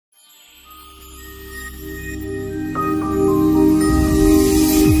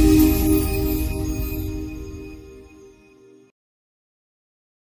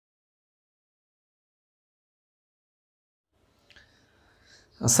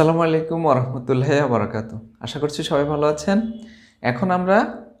আসসালামু আলাইকুম ওয়া রাহমাতুল্লাহি ওয়া বারাকাতুহু। আশা করছি সবাই ভালো আছেন। এখন আমরা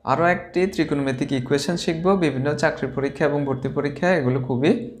আরও একটি ত্রিকোণমিতিক ইকুয়েশন শিখব। বিভিন্ন চাকরির পরীক্ষা এবং ভর্তি পরীক্ষা এগুলো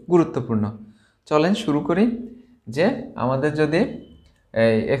খুবই গুরুত্বপূর্ণ। চলেন শুরু করি। যে আমাদের যদি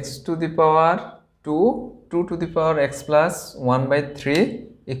এই x to the power two to the power x plus 1/3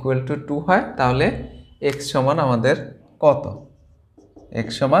 equal to 2 হয়, তাহলে এক্স সমান আমাদের কত?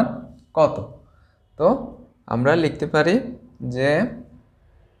 এক্স সমান কত? তো আমরা লিখতে পারি যে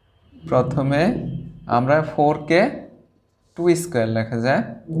প্রথমে আমরা 4কে 2 স্কোয়ার লেখা যায়,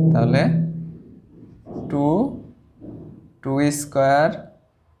 তাহলে 2 square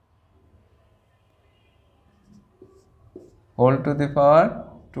whole to the power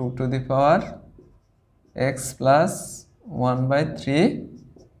 2 to the power x plus 1/3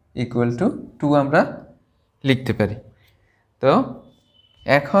 equal to 2 আমরা লিখতে পারি। তো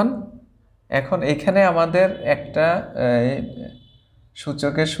এখন এখানে আমাদের একটা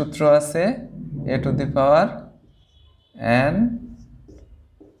সূচকের সূত্র আছে এ to the power N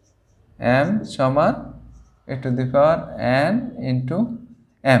M সমান এ to the power N into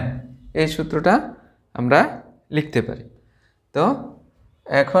M, এই সূত্রটা আমরা লিখতে পারি। তো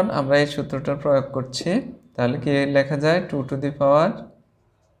এখন আমরা এই সূত্রটা প্রয়োগ করছি, তাহলে কি লেখা যায় 2 to the power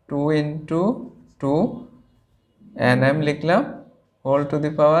 2 into 2 N M লিখলাম whole to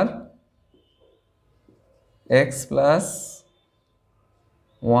the power x plus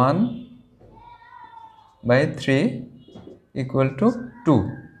 1/3 equal to 2।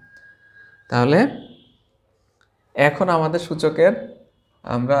 তাহলে এখন আমাদের সূচকের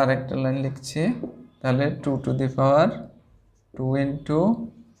আমরা আরেকটা লাইন লিখছি, তাহলে 2 to the power 2 into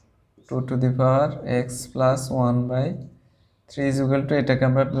 2 to the power x plus 1/3 equal to, এটাকে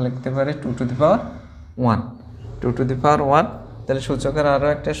আমরা লিখতে পারি 2 to the power 1, 2 to the পাওয়ার 1। তাহলে সূচকের আরও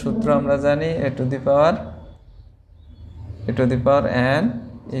একটা সূত্র আমরা জানি এ to the power N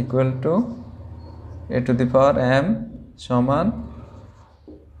equal to A to the power M সমান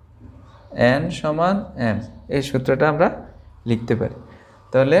এন সমান এম, এই সূত্রটা আমরা লিখতে পারি।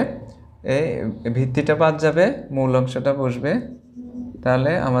 তাহলে এই ভিত্তিটা বাদ যাবে, মূল অংশটা বসবে।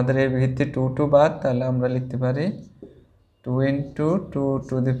 তাহলে আমাদের এই ভিত্তি 2 বাদ, তাহলে আমরা লিখতে পারি 2 into 2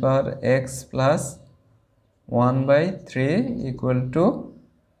 to the power x plus 1/3 equal to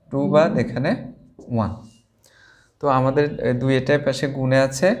 2 বাদ এখানে 1। তো আমাদের দুইটাই পাশে গুণে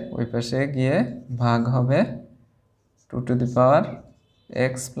আছে, ওই পাশে গিয়ে ভাগ হবে 2 to the power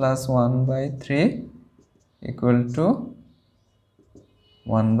x plus 1/3 equal to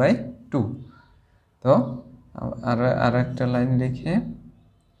 1/2। তো আর একটা লাইন লিখে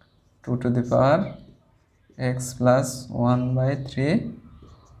 2 to the power x plus 1/3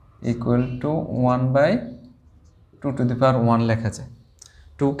 equal to 1/2 to the পাওয়ার 1 লেখা যায়।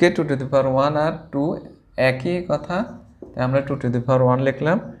 2কে 2 টু দি পাওয়ার 1 আর 2 একই কথা, তাই আমরা 2 টু দি পাওয়ার 1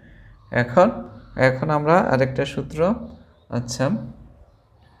 লিখলাম। এখন আমরা আরেকটা সূত্র, আচ্ছা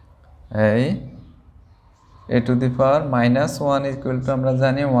এই এ to the power -1 equal to আমরা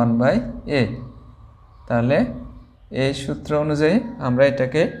জানি 1/a, তাহলে এই সূত্র অনুযায়ী আমরা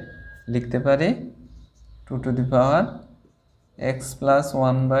এটাকে লিখতে পারি 2 to the power x plus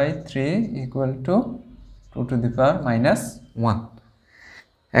 1/3 equal to 2 to the পাওয়ার -1।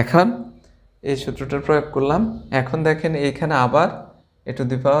 এখন এই সূত্রটার প্রয়োগ করলাম। এখন দেখেন এইখানে আবার এ টু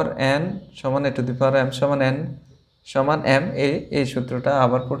দি পাওয়ার এন সমান এ টু দি পাওয়ার এম সমান এন সমান এম, এই সূত্রটা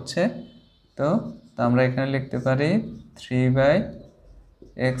আবার পড়ছে। তো আমরা এখানে লিখতে পারি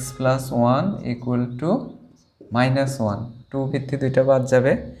 3/x প্লাস 1 ইকুয়াল টু -1, 2 ভিত্তি দুইটা বাদ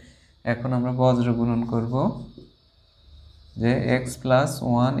যাবে। এখন আমরা বজ্র গুণন করব যে x প্লাস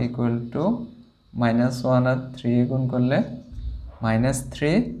 1 ইকুয়াল টু -1 আর 3 গুণ করলে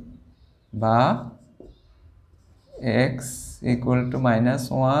 -3, বা x ইকুয়াল টু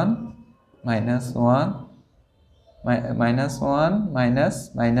 -1 -3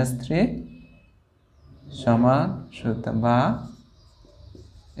 সমান, বা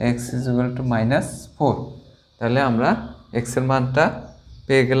x ইজ ইকুয়াল টু -4। তাহলে আমরা x এর মানটা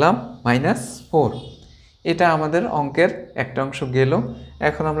পেয়ে গেলাম -4। এটা আমাদের অঙ্কের একটা অংশ গেল।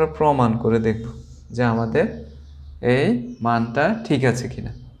 এখন আমরা প্রমাণ করে দেখব যে আমাদের এই মানটা ঠিক আছে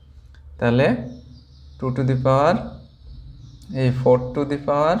কিনা। তাহলে 2 টু দি পাওয়ার এই 4 to the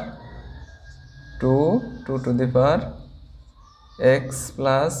power 2 to the power x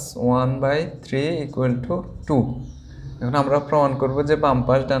plus 1/3 equal to 2। এখন আমরা প্রমাণ করব যে বাম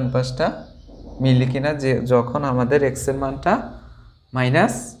পাশ ডান পাশটা মিলে কিনা। যে যখন আমাদের এক্স এর মানটা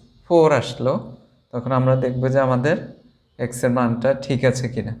 -4 আসলো, তখন আমরা দেখব যে আমাদের এক্স এর মানটা ঠিক আছে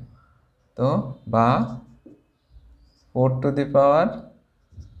কিনা। তো বা 4 to the power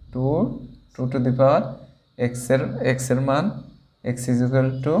 2 to the power x এর মান এক্স ইজ ইকুয়াল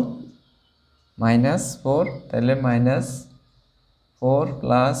টু -4, তাহলে -4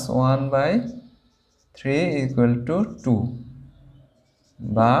 প্লাস 1/3 ইকুয়াল টু 2,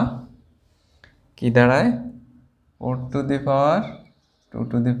 বা কি দাঁড়ায় 4 to the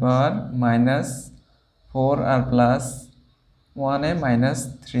power -4 R plus 1 A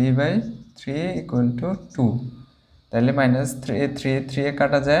 -3/3 equal to 2, তাহলে -3 এ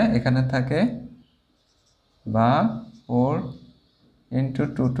কাটা যায়, এখানে থাকে, বা 4 into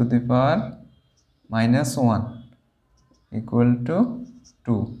 2 to the power -1 equal to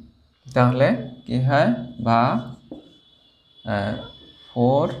 2, তাহলে কি হয়, বা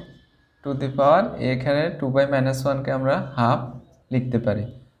 4 টু দি পাওয়ার, এখানে 2/-1কে আমরা হাফ লিখতে পারি,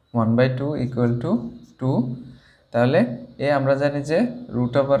 1/2 ইকুয়াল টু 2, তাহলে আমরা জানি যে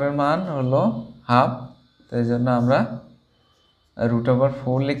রুট ওভারের মান হলো হাফ, তাই জন্য আমরা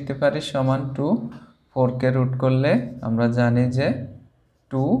 √4 লিখতে পারি সমান 2, 4কে রুট করলে আমরা জানি যে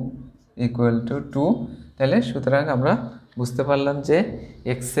 2 ইকুয়াল টু 2, তাহলে সুতরাং আমরা বুঝতে পারলাম যে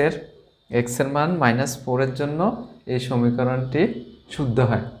এক্স এর মান -4 এর জন্য এই সমীকরণটি শুদ্ধ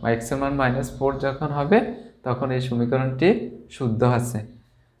হয়, বা এক্স এর মান -4 যখন হবে তখন এই সমীকরণটি শুদ্ধ আছে।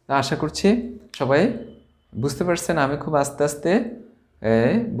 তা আশা করছি সবাই বুঝতে পারছেন। আমি খুব আস্তে আস্তে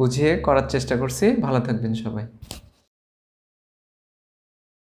বুঝিয়ে করার চেষ্টা করছি। ভালো থাকবেন সবাই।